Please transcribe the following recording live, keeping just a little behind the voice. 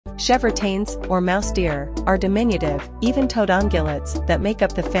Chevrotains, or mouse deer, are diminutive, even-toed ungulates that make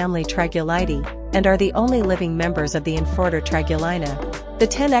up the family Tragulidae, and are the only living members of the infraorder Tragulina. The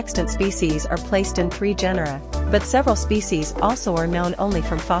 10 extant species are placed in 3 genera, but several species also are known only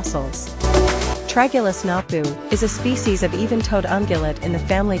from fossils. Tragulus napu is a species of even-toed ungulate in the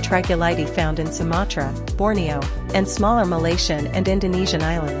family Tragulidae found in Sumatra, Borneo, and smaller Malaysian and Indonesian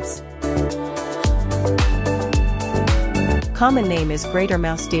islands. Common name is greater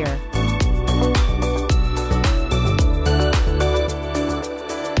mouse deer.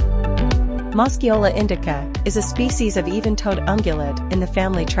 Mosquiola indica is a species of even-toed ungulate in the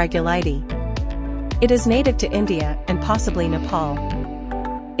family Tragulidae. It is native to India and possibly Nepal.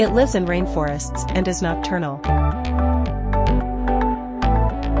 It lives in rainforests and is nocturnal.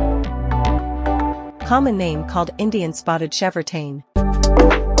 Common name called Indian spotted Chevrotain.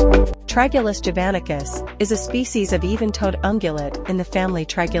 Tragulus javanicus is a species of even-toed ungulate in the family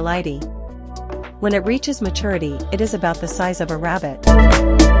Tragulidae. When it reaches maturity, it is about the size of a rabbit.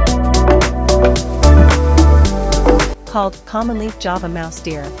 Called commonly Java mouse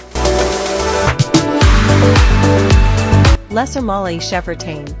deer. Lesser Malay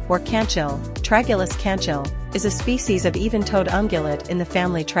Chevrotain, or canchil, Tragulus canchil, is a species of even-toed ungulate in the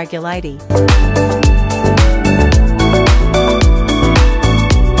family Tragulidae.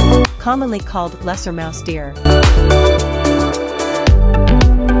 Commonly called lesser mouse deer.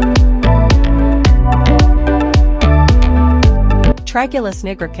 Tragulus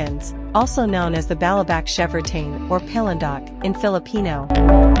nigricans, also known as the Balabac Chevrotain or Pilandak in Filipino.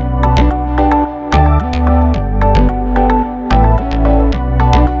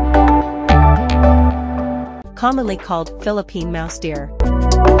 Commonly called Philippine mouse deer.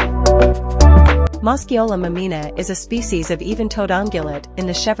 Mosquiola mamina is a species of even-toed ungulate in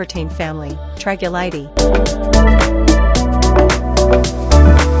the Chevrotain family, Tragulidae.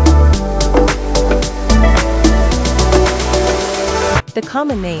 The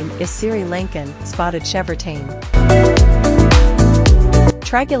common name is Sri Lankan spotted Chevrotain.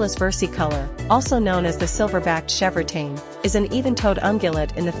 Tragulus versicolor, also known as the silver-backed Chevrotain, is an even-toed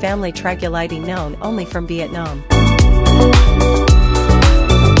ungulate in the family Tragulidae known only from Vietnam.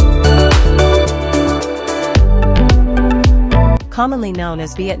 Commonly known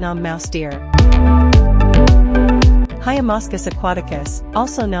as Vietnam mouse deer. Hyamoscus aquaticus,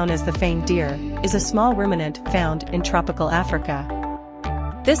 also known as the fanged deer, is a small ruminant found in tropical Africa.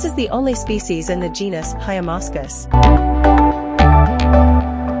 This is the only species in the genus Hyamoscus.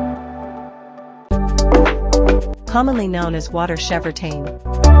 Commonly known as water Chevrotain.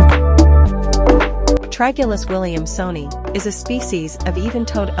 Tragulus williamsoni is a species of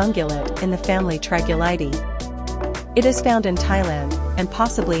even-toed ungulate in the family Tragulidae. It is found in Thailand, and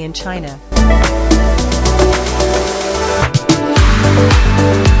possibly in China.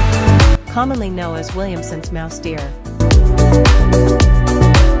 Commonly known as Williamson's mouse deer.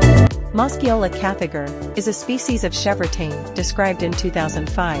 Mosquiola cathiger is a species of Chevrotain described in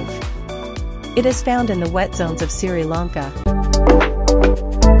 2005. It is found in the wet zones of Sri Lanka.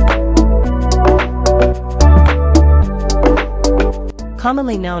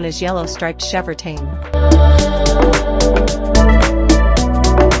 Commonly known as yellow-striped Chevrotain.